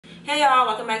Hey y'all,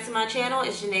 welcome back to my channel.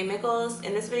 It's Janay Mickles.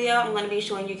 In this video, I'm going to be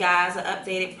showing you guys the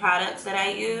updated products that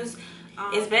I use.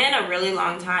 It's been a really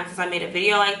long time since I made a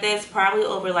video like this, probably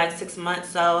over like 6 months,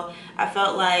 so I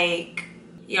felt like,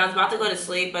 I was about to go to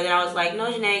sleep, but then I was like,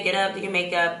 no Janay, get up, do your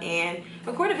makeup, and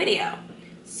record a video.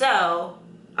 So,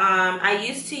 I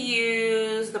used to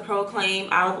use the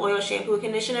Proclaim Olive Oil Shampoo and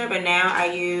Conditioner, but now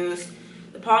I use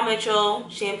the Paul Mitchell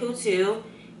Shampoo 2.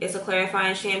 It's a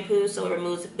clarifying shampoo, so it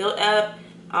removes the buildup.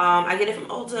 I get it from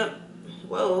Ulta.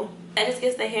 Whoa. That just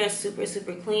gets the hair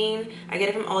super clean. I get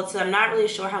it from Ulta. I'm not really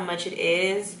sure how much it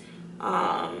is.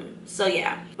 So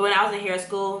yeah. But when I was in hair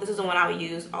school, this is the one I would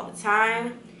use all the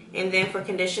time. And then for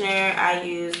conditioner, I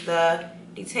use the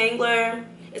Detangler.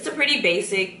 It's a pretty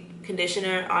basic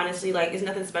conditioner, honestly. Like, there's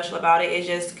nothing special about it. It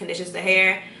just conditions the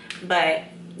hair. But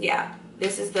yeah,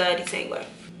 this is the Detangler.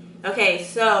 Okay,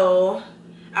 so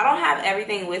I don't have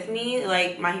everything with me.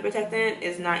 Like, my heat protectant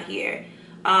is not here.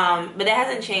 But that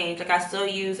hasn't changed. Like, I still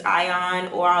use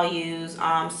Ion, or I'll use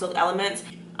Silk Elements.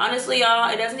 Honestly,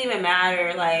 y'all, it doesn't even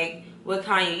matter like what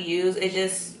kind you use. It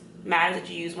just matters that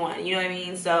you use one. You know what I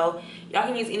mean? So y'all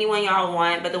can use any one y'all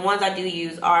want, but the ones I do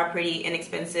use are pretty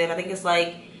inexpensive. I think it's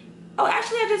like, oh,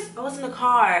 actually, it's in the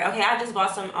car. Okay, I just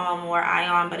bought some more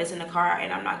Ion, but it's in the car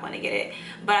and I'm not going to get it.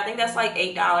 But I think that's like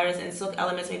 $8, and Silk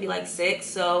Elements maybe like $6.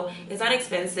 So it's not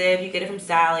expensive. You get it from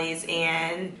Sally's,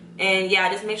 and yeah,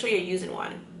 just make sure you're using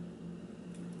one.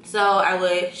 So I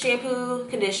would shampoo,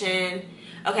 condition.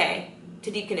 Okay, to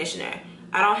deep conditioner.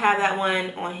 I don't have that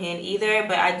one on hand either,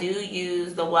 but I do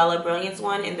use the Wella Brilliance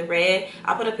one in the red.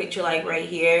 I'll put a picture like right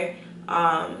here.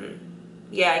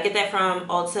 Yeah, I get that from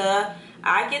Ulta.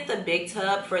 I get the big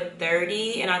tub for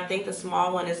 $30, and I think the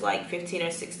small one is like $15 or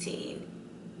 $16,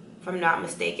 if I'm not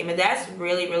mistaken. But that's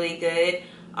really good.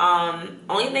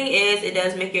 Only thing is, it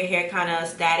does make your hair kind of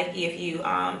staticky if you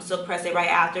silk press it right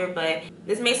after. But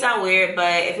this may sound weird,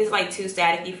 but if it's like too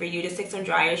staticky for you, just take some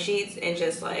dryer sheets and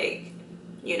just like,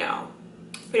 you know,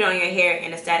 put it on your hair,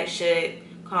 and the static should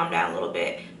calm down a little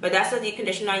bit. But that's the deep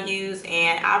conditioner I use,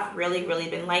 and I've really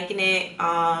been liking it.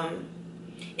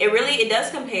 It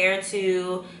does compare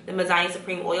to the Mazzani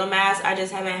Supreme Oil Mask. I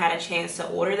just haven't had a chance to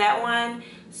order that one,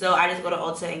 so I just go to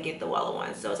Ulta and get the Wella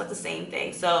one. So it's like the same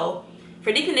thing. So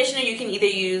for deep conditioner, you can either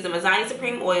use the Mazzani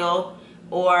Supreme Oil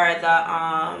or the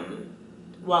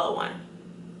Wella one.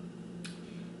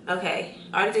 Okay,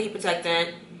 I already did heat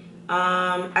protectant.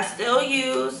 I still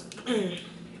use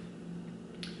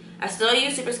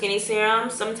Super Skinny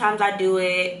Serum. Sometimes I do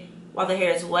it while the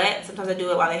hair is wet. Sometimes I do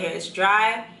it while the hair is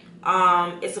dry.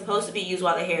 It's supposed to be used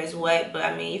while the hair is wet, but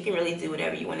I mean, you can really do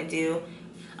whatever you want to do.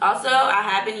 Also, I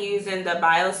have been using the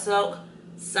BioSilk.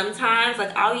 Sometimes,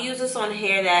 like, I'll use this on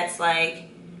hair that's like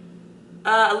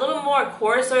a little more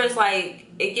coarser. It's like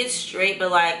it gets straight, but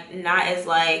like not as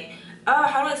like,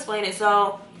 how do I explain it?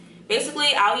 So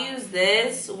basically, I'll use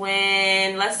this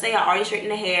when, let's say I already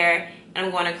straightened the hair and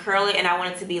I'm going to curl it, and I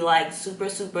want it to be like super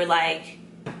like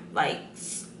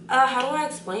how do I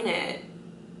explain it?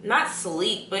 Not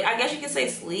sleek, but I guess you could say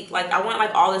sleek. Like, I want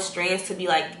like all the strands to be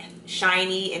like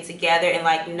shiny and together and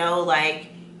like no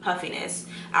like puffiness.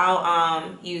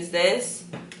 I'll use this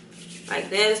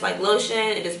like lotion,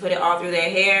 and just put it all through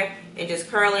their hair and just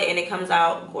curl it, and it comes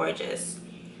out gorgeous.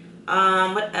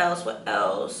 What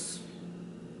else?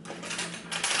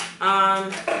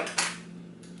 I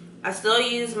still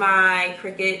use my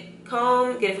Cricut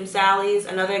comb, get it from Sally's.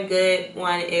 Another good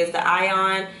one is the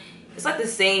Ion. It's like the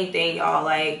same thing, y'all.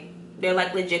 Like, they're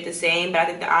like legit the same, but I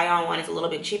think the Ion one is a little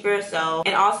bit cheaper. So,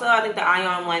 and also I think the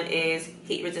Ion one is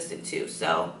heat resistant too.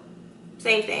 So,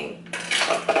 same thing.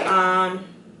 I'm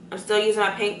still using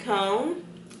my pink comb,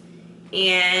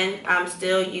 and I'm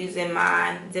still using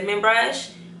my Denman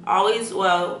brush. Always,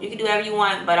 well, you can do whatever you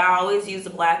want, but I always use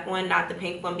the black one, not the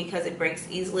pink one, because it breaks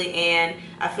easily, and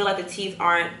I feel like the teeth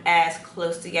aren't as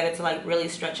close together to like really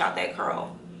stretch out that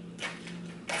curl.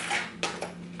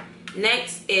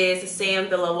 Next is the Sam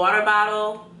Villa water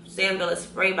bottle, Sam Villa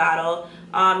spray bottle.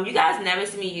 You guys never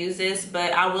see me use this,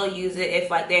 but I will use it if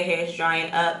like their hair is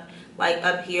drying up, like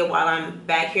up here while I'm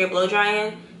back here blow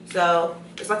drying. So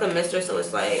it's like a mister, so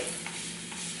it's like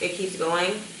it keeps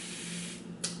going.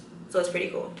 So it's pretty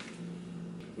cool.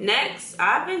 Next,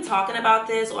 I've been talking about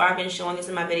this, or I've been showing this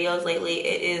in my videos lately.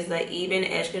 It is the Even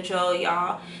Edge Control,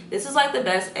 y'all. This is like the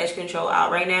best edge control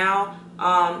out right now.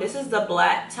 This is the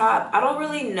black top. I don't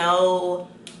really know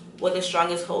what the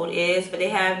strongest hold is, but they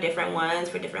have different ones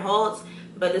for different holds.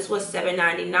 But this was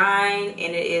 $7.99, and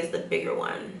it is the bigger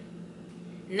one.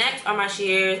 Next are my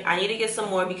shears. I need to get some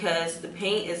more because the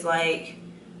paint is like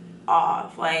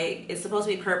off. Like, it's supposed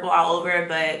to be purple all over,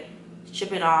 but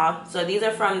shipping off. So these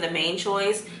are from the Main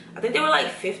Choice. I think they were like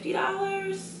 $50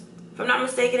 if I'm not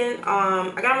mistaken.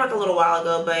 I got them like a little while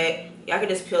ago, but y'all can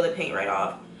just peel the paint right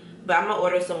off. But I'm gonna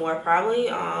order some more probably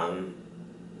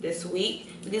this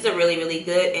week. These are really, really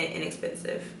good and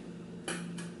inexpensive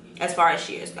as far as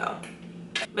shears go.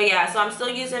 But yeah, so I'm still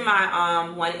using my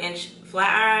 1-inch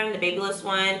flat iron, the Babyliss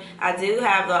one. I do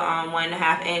have the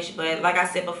 1.5 inch, but like I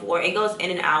said before, it goes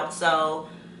in and out, so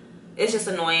it's just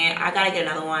annoying. I gotta get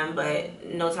another one, but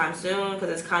no time soon because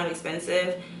it's kind of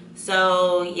expensive.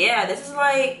 So yeah, this is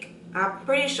like, I'm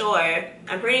pretty sure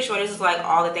this is like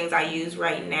all the things I use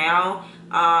right now.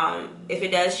 If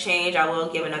it does change, I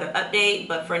will give another update,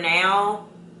 but for now,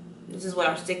 this is what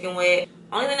I'm sticking with.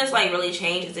 Only thing that's like really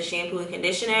changed is the shampoo and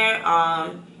conditioner,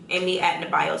 and me adding the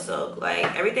bio soak.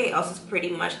 Like everything else is pretty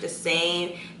much the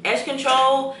same. Edge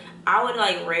control, I would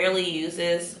like rarely use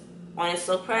this on a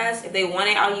silk press. If they want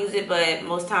it, I'll use it, but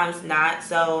most times not.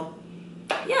 So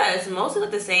yeah, it's mostly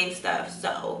like the same stuff.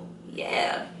 So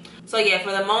yeah. So yeah,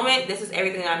 for the moment, this is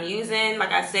everything I'm using.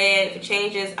 Like I said, if it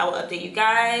changes, I will update you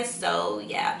guys. So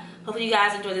yeah, hopefully you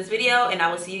guys enjoyed this video, and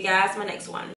I will see you guys in my next one.